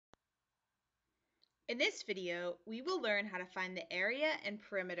In this video, we will learn how to find the area and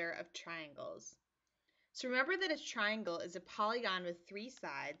perimeter of triangles. So remember that a triangle is a polygon with three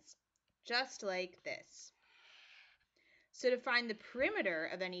sides, just like this. So to find the perimeter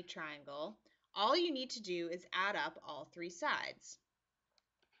of any triangle, all you need to do is add up all three sides,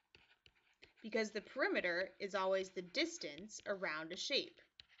 because the perimeter is always the distance around a shape.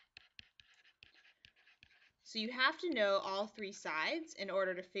 So you have to know all three sides in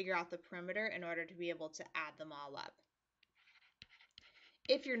order to figure out the perimeter in order to be able to add them all up.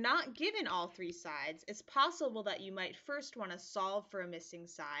 If you're not given all three sides, it's possible that you might first want to solve for a missing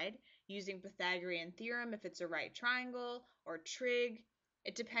side using Pythagorean theorem if it's a right triangle, or trig.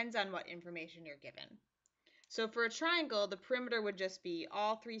 It depends on what information you're given. So for a triangle, the perimeter would just be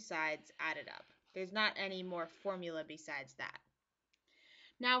all three sides added up. There's not any more formula besides that.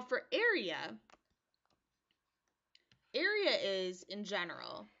 Now for area is, in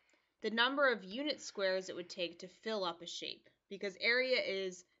general, the number of unit squares it would take to fill up a shape, because area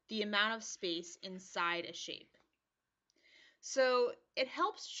is the amount of space inside a shape. So it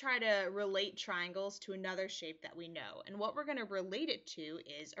helps try to relate triangles to another shape that we know, and what we're going to relate it to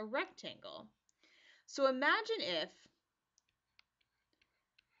is a rectangle. So imagine if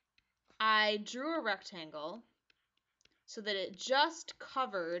I drew a rectangle so that it just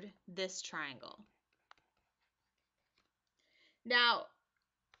covered this triangle. Now,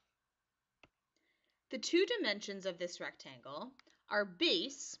 the two dimensions of this rectangle are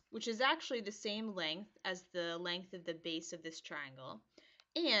base, which is actually the same length as the length of the base of this triangle,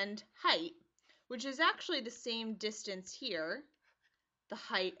 and height, which is actually the same distance here, the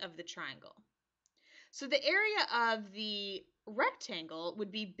height of the triangle. So the area of the rectangle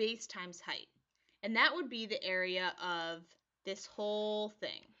would be base times height, and that would be the area of this whole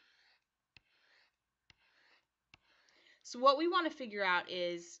thing. So what we want to figure out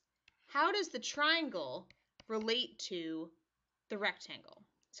is, how does the triangle relate to the rectangle?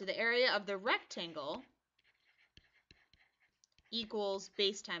 So the area of the rectangle equals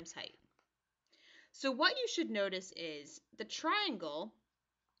base times height. So what you should notice is the triangle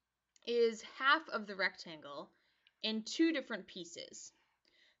is half of the rectangle in two different pieces.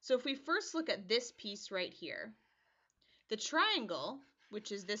 So if we first look at this piece right here, the triangle,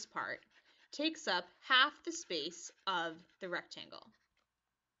 which is this part, takes up half the space of the rectangle,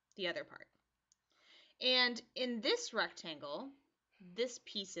 the other part. And in this rectangle, this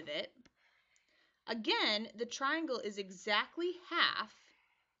piece of it, again, the triangle is exactly half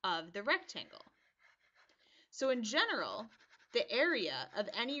of the rectangle. So in general, the area of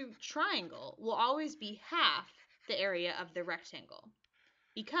any triangle will always be half the area of the rectangle,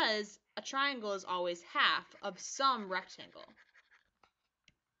 because a triangle is always half of some rectangle.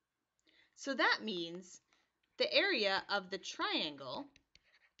 So that means the area of the triangle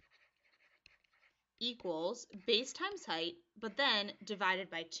equals base times height, but then divided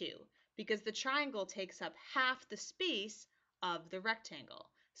by 2, because the triangle takes up half the space of the rectangle.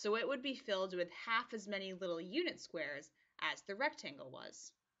 So it would be filled with half as many little unit squares as the rectangle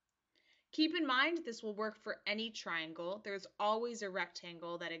was. Keep in mind this will work for any triangle. There's always a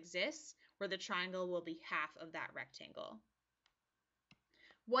rectangle that exists where the triangle will be half of that rectangle.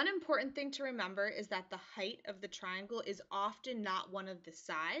 One important thing to remember is that the height of the triangle is often not one of the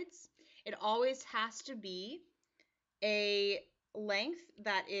sides. It always has to be a length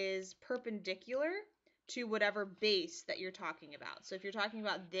that is perpendicular to whatever base that you're talking about. So if you're talking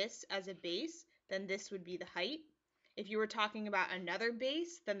about this as a base, then this would be the height. If you were talking about another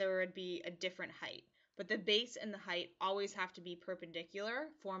base, then there would be a different height. But the base and the height always have to be perpendicular,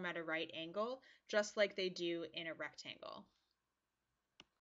 form at a right angle, just like they do in a rectangle.